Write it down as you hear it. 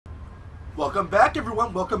Welcome back,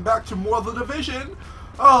 everyone. Welcome back to more of the Division.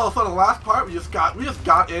 Oh, so the last part we just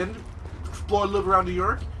got in, explored a little around New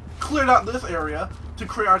York, cleared out this area to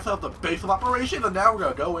create ourselves a base of operations, and now we're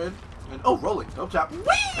gonna go in and rolling, no tap.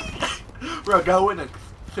 Whee! We're gonna go in and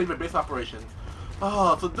save a base of operations.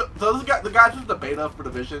 Oh, so those guys, this is the beta for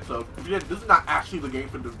Division. So if you didn't, this is not actually the game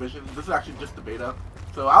for Division. This is actually just the beta.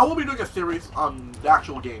 So I will be doing a series on the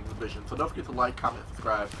actual game Division. So don't forget to like, comment,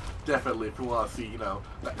 subscribe. Definitely if you want to see, you know,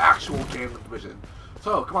 the actual game of Division.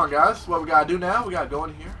 So come on, guys. What we gotta do now? We gotta go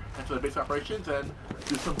in here, enter the base operations, and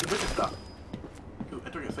do some Division stuff. Ooh,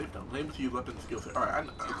 enter your safe zone. Name to use weapon skills. All right,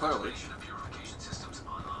 clearly.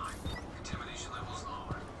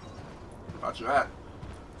 Roger that.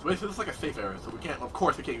 So basically, this is like a safe area, so we can't. Of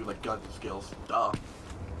course, we can't use like guns and skills. Duh.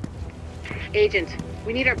 Agent,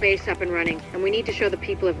 we need our base up and running, and we need to show the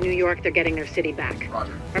people of New York they're getting their city back.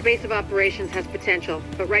 Roger. Our base of operations has potential,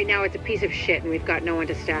 but right now it's a piece of shit and we've got no one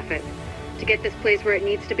to staff it. To get this place where it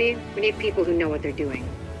needs to be, we need people who know what they're doing.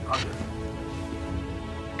 Roger.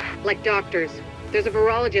 Like doctors. There's a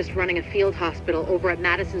virologist running a field hospital over at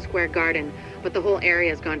Madison Square Garden, but the whole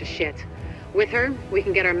area's gone to shit. With her, we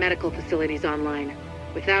can get our medical facilities online.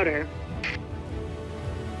 Without her...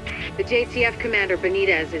 The JTF commander,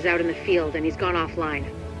 Benitez, is out in the field and he's gone offline.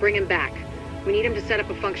 Bring him back. We need him to set up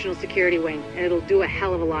a functional security wing, and it'll do a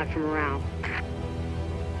hell of a lot for morale.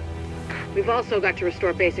 We've also got to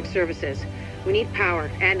restore basic services. We need power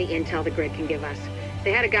and the intel the grid can give us.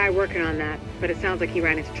 They had a guy working on that, but it sounds like he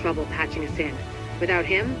ran into trouble patching us in. Without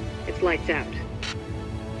him, it's lights out.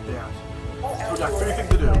 Yeah. So we got 3 things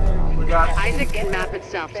to do. We got... Isaac can map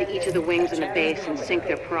itself to each of the wings in the base and sync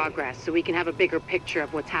their progress so we can have a bigger picture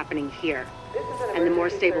of what's happening here. And the more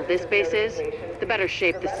stable this base is, the better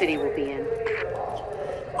shape the city will be in.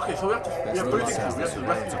 Okay, so we have 3 things to do. We have to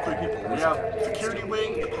rescue 3 people. We have security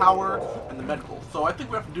wing, the power, and the medical. So I think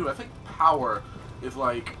we have to do, I think power is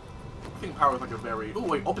like, a very... Oh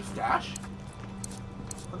wait, open stash?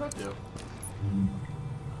 What does that do?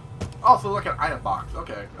 Oh, so like an item box.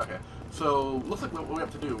 Okay, okay. So, looks like what we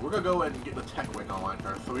have to do, we're gonna go and get the tech wing online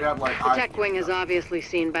first. So we have like... The tech wing has obviously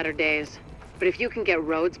seen better days. But if you can get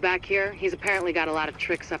Rhodes back here, he's apparently got a lot of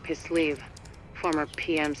tricks up his sleeve. Former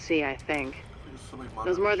PMC, I think.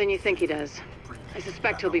 Knows more than you think he does. I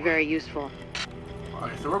suspect he'll be very useful.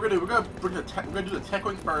 Alright, so we're gonna do the tech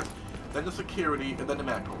wing first, then the security, and then the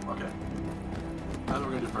medical. Okay. That's what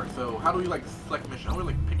we're gonna do first. So how do we like select mission? How do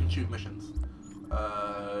we like pick and choose missions?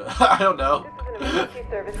 I don't know.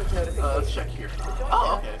 Let's check here.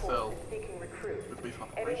 Oh, okay, so... The base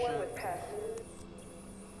operation... I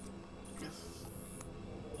guess...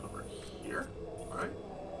 Over here? Alright.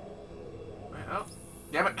 Right out.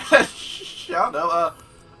 Damn it! I don't know,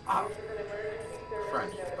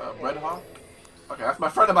 French. Red Hawk? Okay, that's my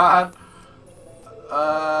friend of mine.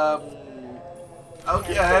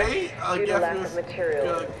 Okay. I guess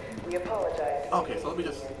we apologize. Okay, so let me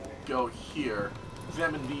just go here.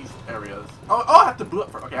 Examine these areas. Oh, I have to boot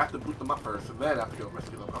up first. Okay, I have to boot them up first, and then I have to go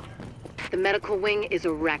rescue them. Okay. The medical wing is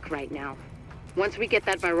a wreck right now. Once we get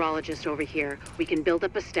that virologist over here, we can build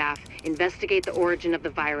up a staff, investigate the origin of the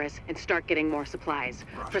virus, and start getting more supplies.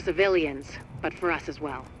 Roger. For civilians, but for us as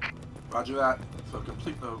well. Roger that. So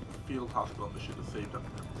complete the field hospital mission to save them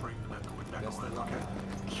and bring the medical wing back online. Okay.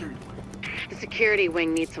 Security wing. The security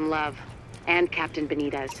wing needs some love. And Captain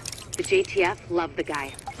Benitez. The JTF love the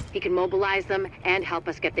guy. He can mobilize them and help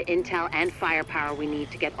us get the intel and firepower we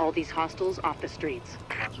need to get all these hostiles off the streets.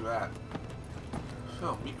 Roger that.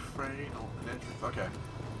 So, meet Frey, an entrance. Okay.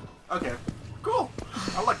 Okay. Cool.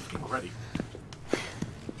 I like this game already.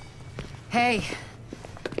 Hey.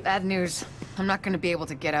 Bad news. I'm not gonna be able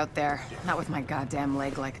to get out there. Not with my goddamn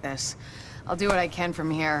leg like this. I'll do what I can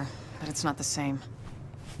from here, but it's not the same.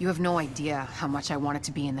 You have no idea how much I wanted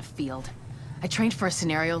to be in the field. I trained for a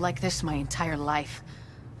scenario like this my entire life.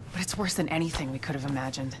 But it's worse than anything we could have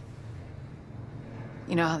imagined.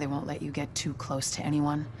 You know how they won't let you get too close to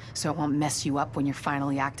anyone, so it won't mess you up when you're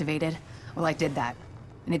finally activated? Well, I did that,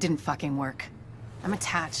 and it didn't fucking work. I'm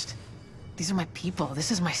attached. These are my people.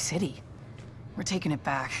 This is my city. We're taking it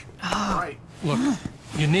back. Oh. Right. Look,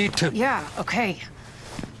 you need to... Yeah, okay.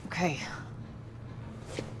 Okay.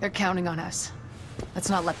 They're counting on us. Let's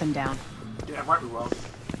not let them down. Yeah, right we will.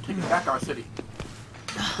 Taking back our city.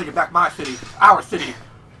 Taking back my city. Our city.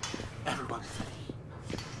 Everyone's city.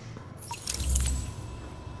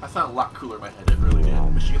 That sounded a lot cooler in my head. It really did.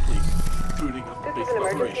 Michigan Police. Booting up the base of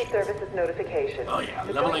operations. Services notification. Oh yeah,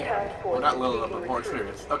 leveling up. Well, not leveling up, but more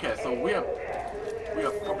experience. Okay, so we have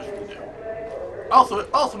permission to do.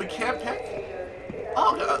 Also we can't pick.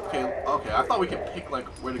 Oh, okay. I thought we could pick like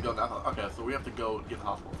where to go now. Okay, so we have to go get the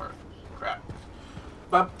hospital first. Crap.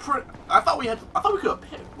 But I thought we could have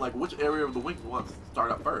picked like which area of the wing we want to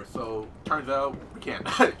start up first. So turns out we can't.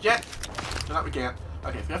 Yet, no, we can't.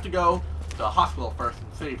 Okay, so we have to go to the hospital first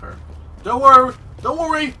and save her. Don't worry, don't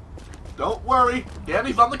worry, don't worry.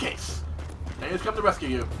 Danny's on the case. Danny's come to rescue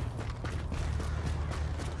you.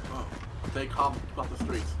 Oh, stay calm about the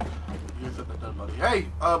streets. You said that done, buddy. Hey,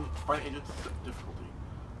 find agent's difficulty.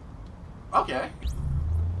 Okay.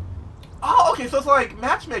 Oh, okay. So it's like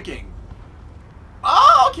matchmaking.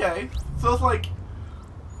 Oh, okay. So it's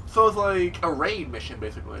like a raid mission,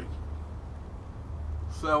 basically.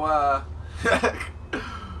 So, oh,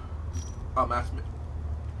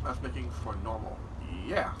 matchmaking for normal.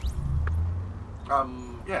 Yeah.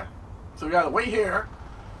 Yeah. So we gotta wait here.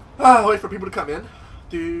 Wait for people to come in.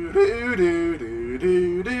 Do do do do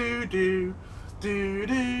do do do do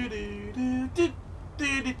do do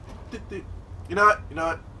do do do. You know what? You know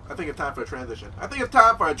what? I think it's time for a transition. I think it's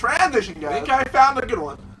time for a transition, guys. I think I found a good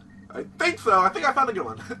one. I think so. I think I found a good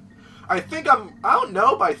one. I don't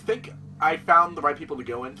know, but I think I found the right people to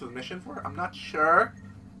go into the mission for. I'm not sure.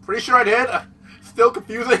 Pretty sure I did. Still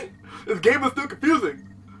confusing. This game is still confusing.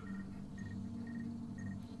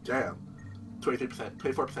 Damn. 23%,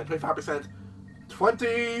 24%, 25%,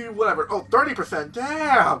 20, whatever. Oh, 30%.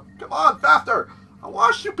 Damn. Come on, faster. I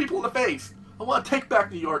want to shoot people in the face. I want to take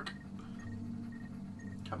back New York.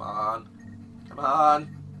 Come on. Come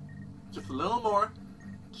on. Just a little more.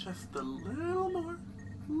 Just a little more.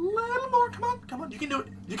 Little more. Come on. Come on. You can do it.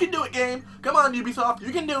 You can do it, game. Come on, Ubisoft.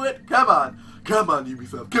 You can do it. Come on. Come on,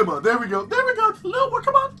 Ubisoft. Come on. There we go. There we go. Just a little more.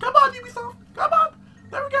 Come on. Come on, Ubisoft. Come on.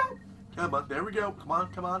 There we go. Come on. There we go. Come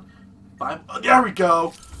on. Come on. Oh, there we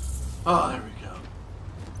go. Oh, there we go.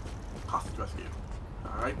 Hostage rescue.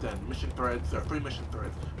 Alright then. Mission threads. There are 3 mission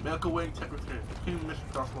threads. Medical wing, tech repair, human mission,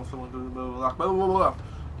 possible, someone, blah, blah, blah, blah.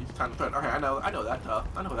 Each time thread. Okay, I know that,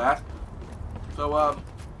 I know that. So,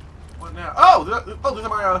 what now? Oh, these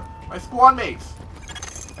are my squad mates.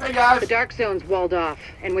 Hey, guys. The dark zone's walled off,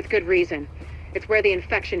 and with good reason. It's where the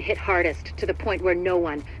infection hit hardest, to the point where no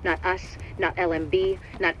one, not us, not LMB,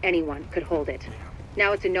 not anyone, could hold it.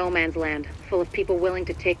 Now it's a no man's land, full of people willing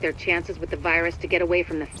to take their chances with the virus to get away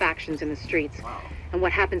from the factions in the streets. Wow. And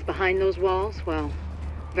what happens behind those walls, well,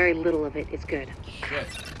 very little of it is good. Shit.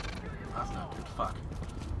 That's not good. Fuck.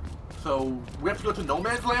 So, we have to go to no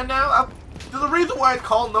man's land now? There's a reason why it's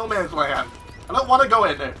called no man's land. I don't want to go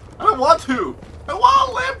in there. I don't want to. I want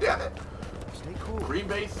to live, damn it. Stay cool. Green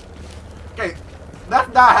base. Okay, that's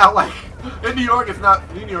not how, like, in New York, it's not,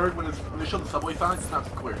 in New York, when they show the subway signs, it's not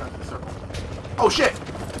square, it's actually a circle. Oh, shit!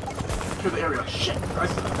 Here's the area. Shit! I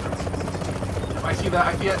see that. Yep, I see that,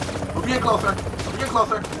 I see it. We're getting closer. We're getting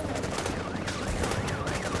closer.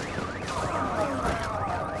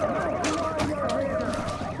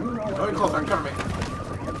 Going closer, cover me.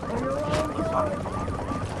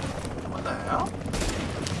 What the hell?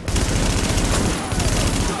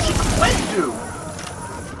 What did you do?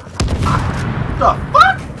 The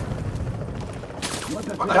fuck?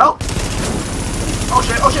 What the hell? Oh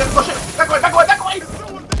shit, oh shit, oh shit! Back away, back away, back away!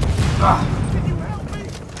 Ah. Can you help me?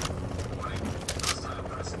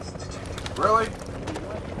 Really?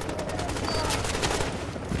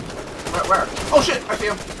 Where? Oh shit, I see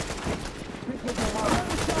him!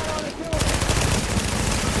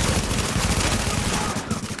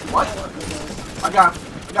 What? I got him.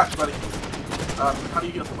 I got you, buddy. How do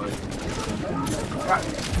you get somebody?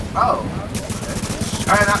 Oh. Okay.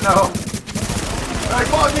 I did not know. Alright,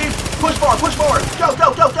 come on, team! Push forward, push forward! Go,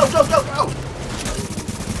 go, go, go, go, go, go!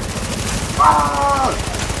 Ah!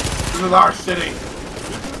 This is our city!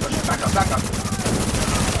 Back up, back up.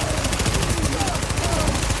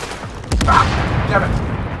 Ah! Damn it!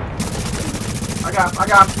 I got him, I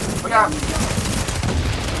got him, I got him!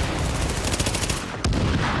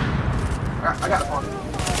 I got one.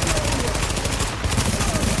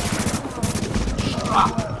 Ah!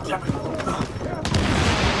 Damn it!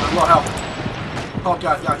 I'm low health. Oh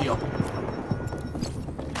god, got healed.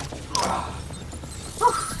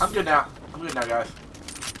 I'm good now. I'm good now, guys.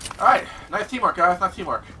 Alright, nice teamwork, guys. Nice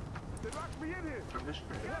teamwork.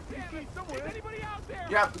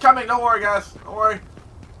 Yeah, coming. Don't worry, guys. Don't worry.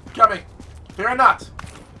 Coming. Fear not.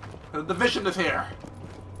 The Division is here.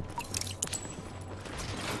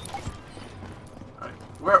 Alright,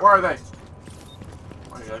 where are they?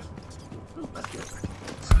 Where are you guys? Ooh, that's good.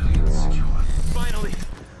 Finally.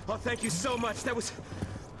 Oh, thank you so much. That was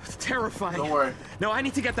terrifying. Don't worry. No, I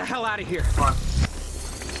need to get the hell out of here. Come on.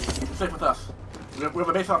 Stick with us. We have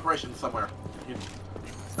a base operation somewhere.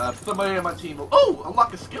 Somebody on my team will... Oh!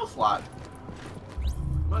 Unlock a skill slot.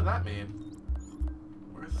 What does that mean?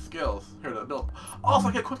 Where's the skills? Here, the build. Oh, so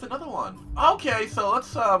I can equip another one. Okay, so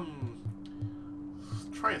let's,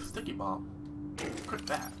 try a sticky bomb. Equip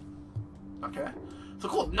that. Okay. So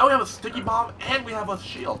cool. Now we have a sticky bomb and we have a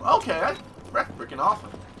shield. Okay. That's freaking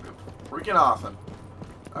awesome. Freaking awesome.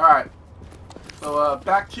 Alright. So,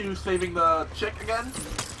 back to saving the chick again.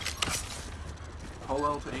 Hold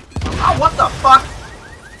on to 8. Oh, what the fuck?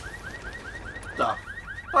 The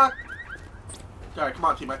fuck? Alright, come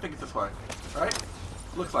on, team. I think it's this way. Alright?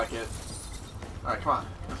 Looks like it. Alright, come on.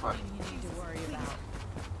 This way.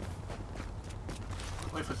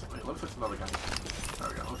 Let me fix another guy. There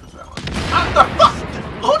we go. Let me fix that one. What the fuck?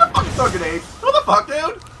 Who the fuck is throwing grenades? Who the fuck,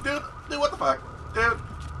 dude? Dude, what the fuck? Dude.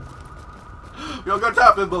 We don't got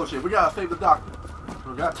time for this bullshit. We gotta save the doctor.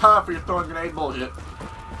 We got time for your throwing grenade bullshit.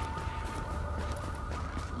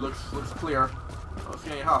 Looks clear. I don't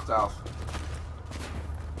see any hostiles.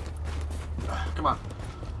 Come on.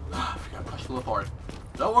 We gotta push a little forward.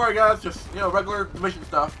 Don't worry, guys. Just, you know, regular Division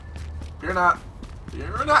stuff. Fear not.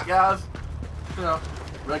 Fear not, guys. You know,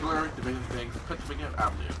 regular Division things. Pennsylvania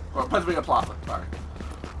Avenue. Or Pennsylvania Plaza. Sorry.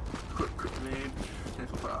 Quick grenade.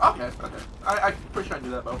 Okay. I'm pretty sure I knew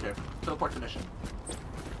that, but okay. Teleport to mission.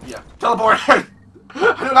 Yeah. Teleport! I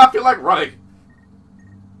do not feel like running.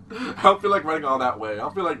 I don't feel like running all that way. I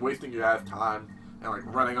don't feel like wasting your guys' time and like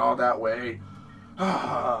running all that way.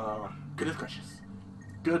 Goodness gracious.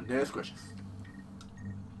 Goodness gracious.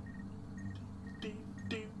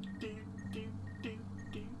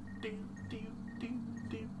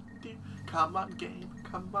 Come on, game.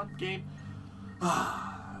 Come on, game.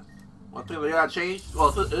 One thing they gotta change. Well,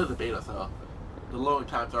 it is a beta, so the loading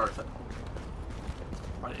times are set.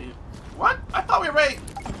 What? I thought we were ready.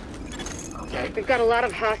 Okay. We've got a lot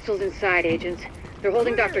of hostiles inside, Agent. They're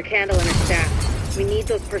holding Dr. Candle and her staff. We need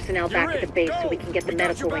those personnel back at the base so we can get the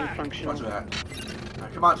medical wing functional. Roger that.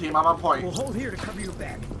 Right, come on, team. I'm on point. We'll hold here to cover your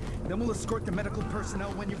back. Then we'll escort the medical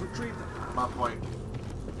personnel when you retrieve them. I'm on point.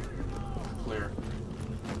 Clear.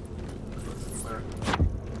 Clear.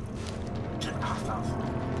 Check the hostiles.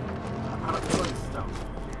 I'm not doing stuff.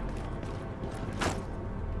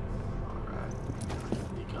 Alright.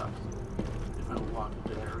 Sneak up. If I walk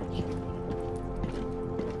into that region.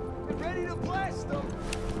 Ready to blast them!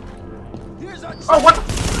 Here's our Oh, what the?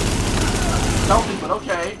 Stealthy, but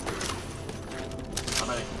okay. How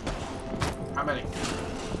many? How many?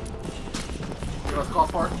 You know what's called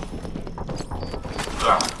for?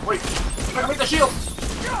 Wait! I gotta make the shield!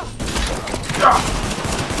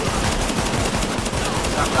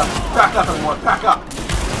 Back up, everyone! Back up!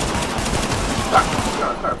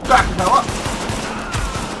 Back the hell up!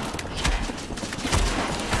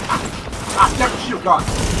 Never shield gone!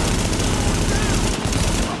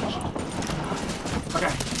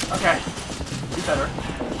 Okay. Be better.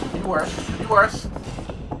 Be worse. Be worse.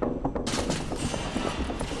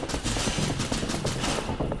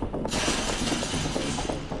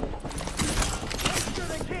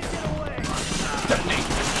 Detonate.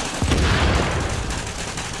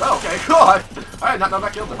 Oh, okay, cool. I did not know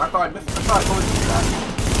that killed him. I thought I missed. I thought I totally missed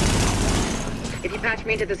that. If you patch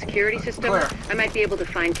me into the security system, Clear. I might be able to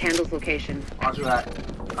find Candle's location. Roger that.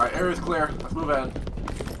 Alright, area's clear. Let's move in.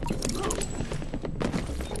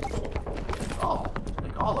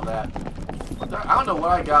 All of that. I don't know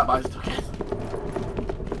what I got, but I just took it.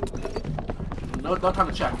 No time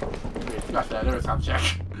to check. Wait, scratch that. There is time to check.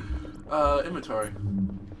 Inventory.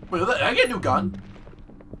 Wait, did I get a new gun?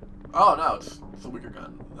 Oh, no, it's a weaker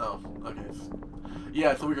gun. Oh, okay.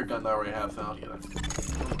 Yeah, it's a weaker gun that I already have, so I'll get it.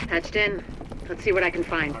 Patched in. Let's see what I can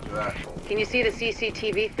find. Roger that. Can you see the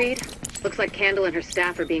CCTV feed? Looks like Candle and her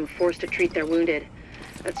staff are being forced to treat their wounded.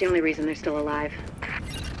 That's the only reason they're still alive.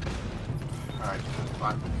 Alright,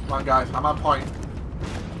 come on guys, I'm on point.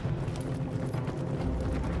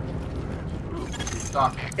 Ooh,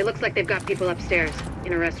 stop. It looks like they've got people upstairs,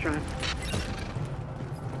 in a restaurant.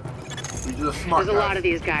 We do the smart There's a lot of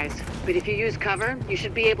these guys, but if you use cover, you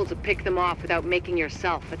should be able to pick them off without making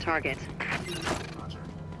yourself a target. Roger.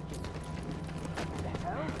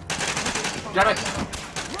 Damn it!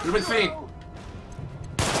 You've been seen!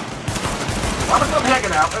 Why am I still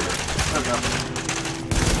hanging out? There we go.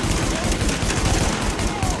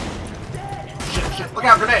 Shit, look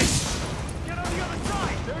out, grenade! Get on the other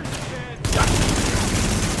side! There's Yeah.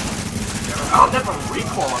 I'll never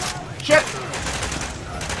recoil. Shit!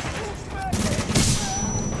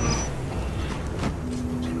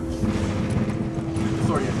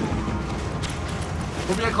 Sorry.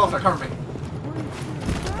 Move me in closer, cover me.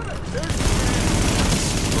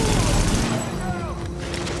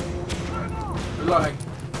 Reloading.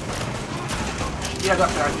 Yeah,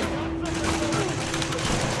 that's there, I see.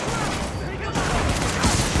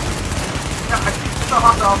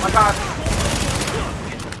 Oh my god.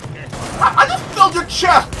 I just filled your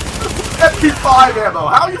chest! MP5 ammo.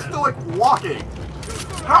 How are you still like walking?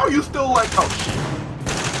 How are you still like? Oh shit.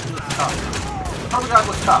 You look tough. Other guys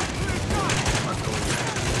look tough.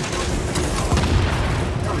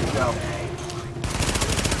 There we go.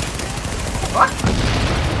 What?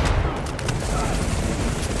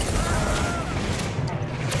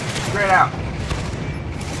 Straight out.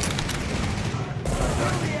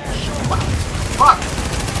 Fuck!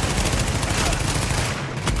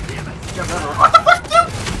 What the fuck, dude?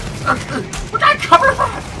 We got cover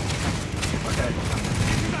from it! Okay.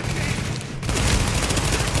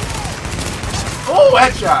 Oh,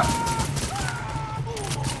 headshot!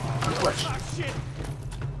 Twitch.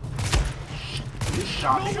 You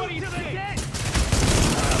shot me?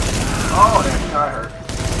 Oh, damn, I hurt.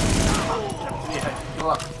 Yeah,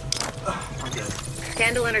 look. I'm good.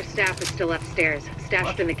 Candle and her staff is still upstairs,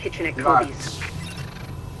 stashed in the kitchen at Kobe's.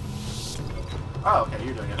 Oh, okay,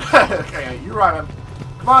 you're doing it. Okay, you're right, man.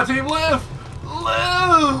 Come on, team, live!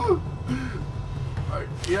 Live! Alright,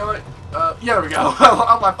 you know what? Yeah, there we go.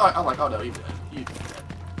 I'm like, oh no, he's dead. He's dead.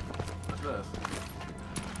 What's this?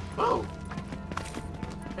 Oh!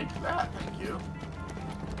 Take that, thank you.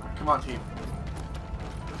 Come on, team.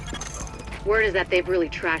 Word is that they've really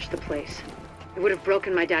trashed the place. It would have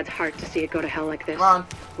broken my dad's heart to see it go to hell like this. Come on.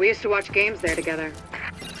 We used to watch games there together.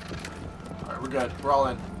 Alright, we're good. We're all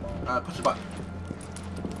in. Push the button.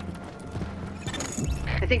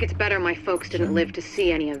 I think it's better my folks didn't live to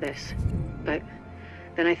see any of this. But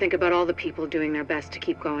then I think about all the people doing their best to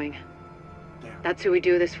keep going. Damn. That's who we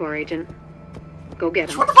do this for, Agent. Go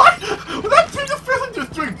get him. What the fuck? Was that dude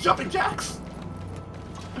just doing jumping jacks?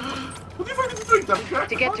 What the fuck is he doing jumping jacks?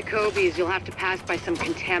 To get to Kobe's, you'll have to pass by some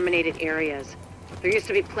contaminated areas. There used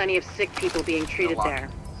to be plenty of sick people being treated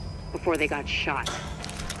there before they got shot.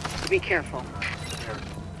 So be careful.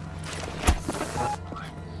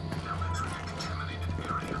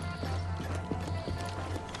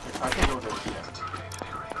 I can't go there just yet.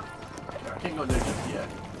 Okay, I can't go there just yet.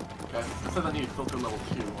 Okay, it says I need filter level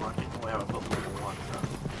 2, or I can only have a filter level 1, so.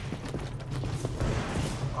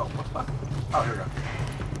 Oh, what the fuck? Oh, here we go.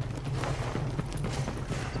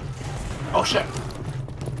 Oh shit!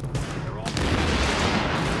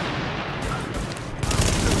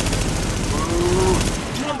 Ooh,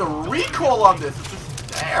 damn, the recoil on this is just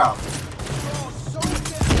damn!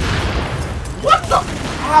 What the?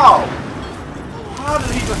 How? How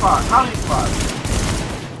did he survive? How did he survive?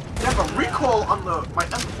 They have a recoil on my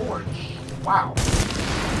M4. Wow.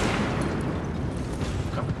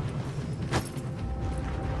 Come.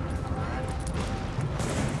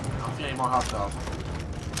 I don't see any more hostiles.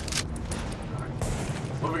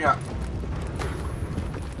 What do we got?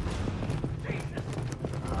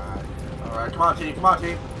 Alright. Alright, come on team, come on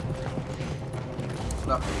team. What's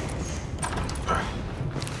up?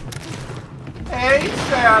 Hey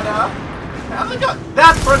Santa! How's it going?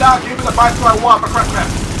 That's for now, give me the bicycle I want for Christmas!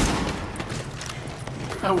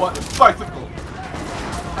 I want this bicycle!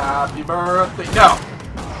 Happy birthday! No!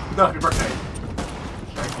 No, happy birthday!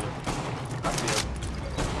 Thank you. I see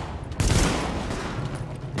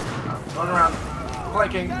it. Going around.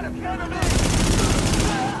 Flanking.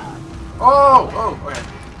 Oh! Oh, okay.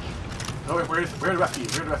 No, wait, we're to rescue you.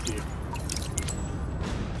 We're to rescue you.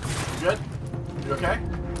 You good? You okay?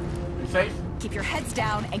 You safe? Keep your heads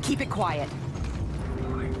down and keep it quiet.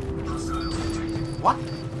 What?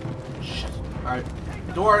 Shit. Alright.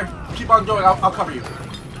 Don't worry. Keep on going. I'll cover you.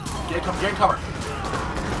 Get in cover.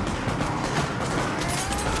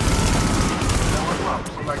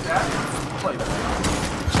 Something like that. Play that.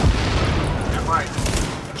 Yeah, right.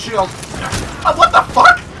 Shield. Oh, what the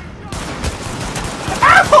fuck?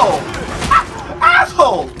 Asshole!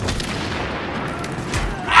 Asshole!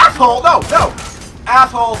 Asshole! No! No!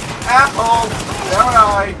 Asshole! Asshole! There and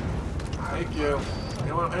I. Thank you.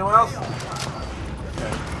 Anyone else?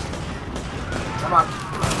 Okay. Come on.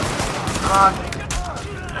 Come on.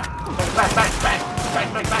 Bang, bang, bang, bang, bang,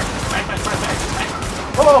 bang, bang, bang, bang, bang, bang, bang.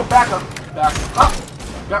 Whoa, back up. Back up.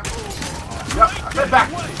 Yep. Yep. I said back.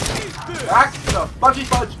 Back the fudgy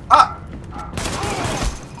fudge up.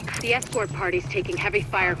 The escort party's taking heavy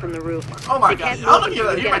fire from the roof. Oh my they god. can't move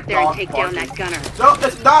until we get up there and take down that gunner. No,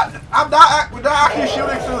 it's not. We're not actually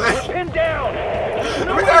shooting through this. Pinned down.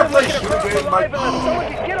 Every time I play shooting games, my Someone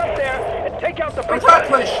can get up there and take out the. Every time I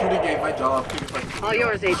play shooting games, my dog thinks like. All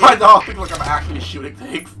yours, Agent. My dog thinks like I'm actually shooting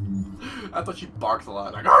things. I thought she barks a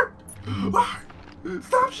lot. Like, arr!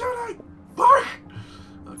 Stop shooting! Bark!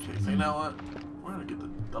 Okay, so you know what? We're gonna get the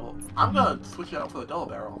double. I'm gonna switch it out for the double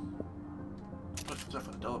barrel. Let's switch out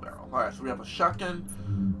for the double barrel. Alright, so we have a shotgun.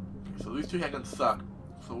 Okay, so these two handguns suck.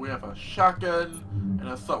 So we have a shotgun and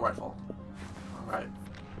an assault rifle. Alright.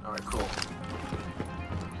 Alright, cool.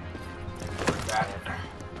 that.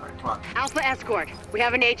 Alright, come on. Alpha Escort, we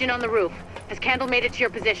have an agent on the roof. Has Candle made it to your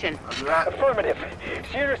position? I'll do that. Affirmative.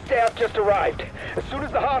 She and her staff just arrived. As soon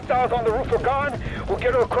as the hostiles on the roof are gone, we'll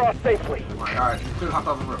get her across safely. Alright, clear the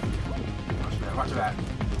hostiles on the roof. Watch that.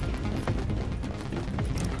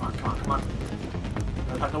 Come on.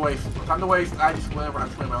 No time to waste. No time to waste. I just swim around.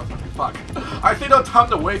 Fuck. I say no time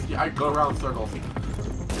to waste. Yeah, I go around in circles.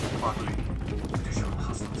 Come on.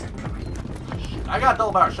 I got a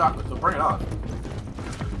double barrel shotgun, so bring it on.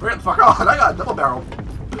 Bring it the fuck on. I got a double barrel.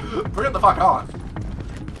 Bring it the fuck on.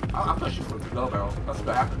 I'm gonna shoot with a double barrel. That's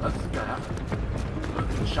gonna happen. That's gonna happen.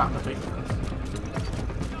 Get shot in the face with this.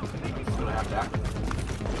 That's gonna have to happen.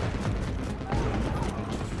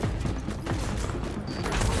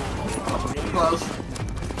 Oh, we're getting close.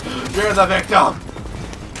 You're the victim!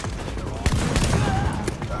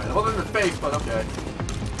 Alright, it wasn't in the face, but okay.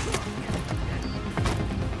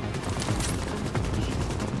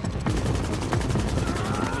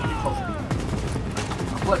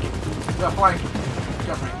 I'm flicking. We got flanking.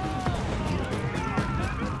 Cover me.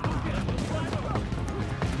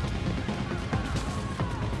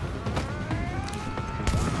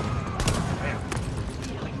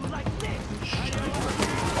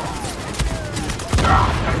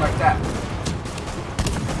 Like that.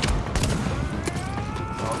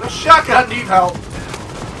 Oh, this shotgun needs help.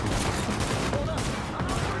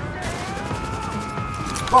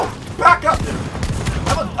 Whoa, back up, dude.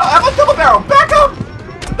 I have a double barrel. Back up.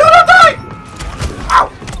 No, die. Ow.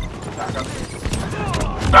 Back up.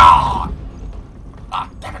 Ah,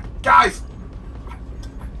 damn it, guys.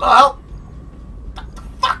 Help.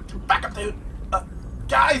 Fuck, back up, dude.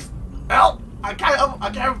 Guys, help. I kind of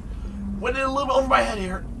went in a little bit over my head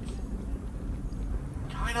here.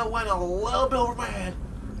 Kinda went a little bit over my head.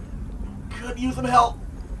 Could use some help.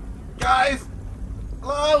 Guys!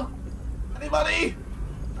 Hello? Anybody?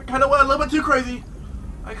 I kinda went a little bit too crazy.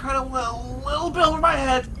 I kinda went a little bit over my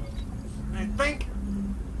head. I think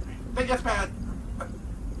that's bad.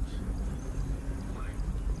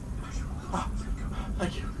 Oh,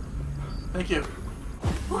 thank you. Thank you.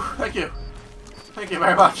 Whew, thank you. Thank you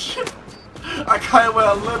very much. I kind of went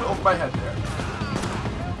a little bit over my head there.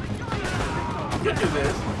 Good news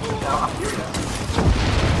is, now I'm here now.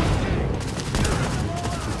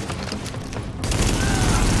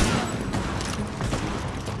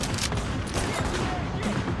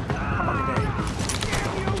 Come on, today.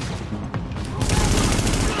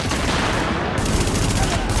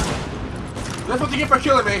 That's what you get for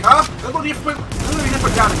killing me, huh? That's what you get for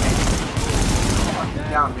downing me.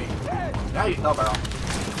 Down me. Now you know barrel.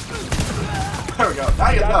 There we go. Now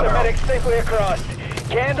you Got the know medics safely across.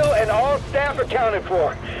 Candle and all staff accounted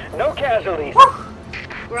for. No casualties. Woo!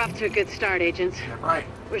 We're off to a good start, agents. Yeah, right.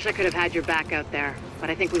 Wish I could have had your back out there, but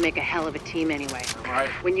I think we make a hell of a team anyway. Right.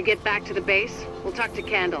 When you get back to the base, we'll talk to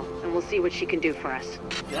Candle, and we'll see what she can do for us.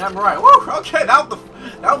 Damn right. Woo! Okay, that was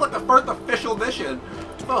like the first official mission.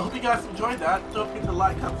 So I hope you guys enjoyed that. Don't forget to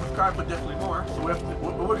like, comment, subscribe for definitely more. So when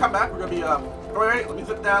we come back, we're gonna be wait, let me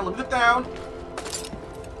sit down.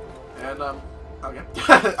 And okay. I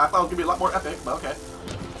thought it was gonna be a lot more epic, but okay.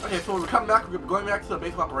 Okay, so when we come back, we're gonna be going back to the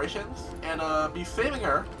base of operations and be saving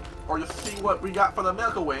her, or just see what we got for the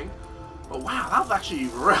medical wing. But wow, that was actually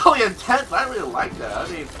really intense. I really liked that. I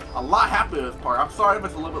mean, a lot happened in this part. I'm sorry if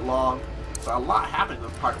it's a little bit long, but a lot happened in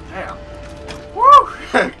this part. Damn. Woo!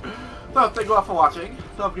 So thank you all for watching.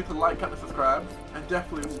 Don't forget to like, comment, subscribe, and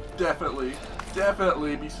definitely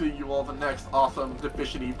be seeing you all the next awesome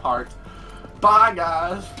Division-y part. Bye,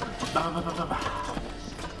 guys. Bye.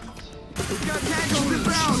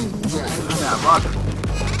 Yeah, roger.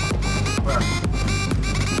 Where? I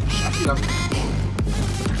see them.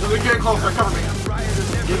 They're getting closer. Cover me.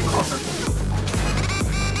 Getting closer.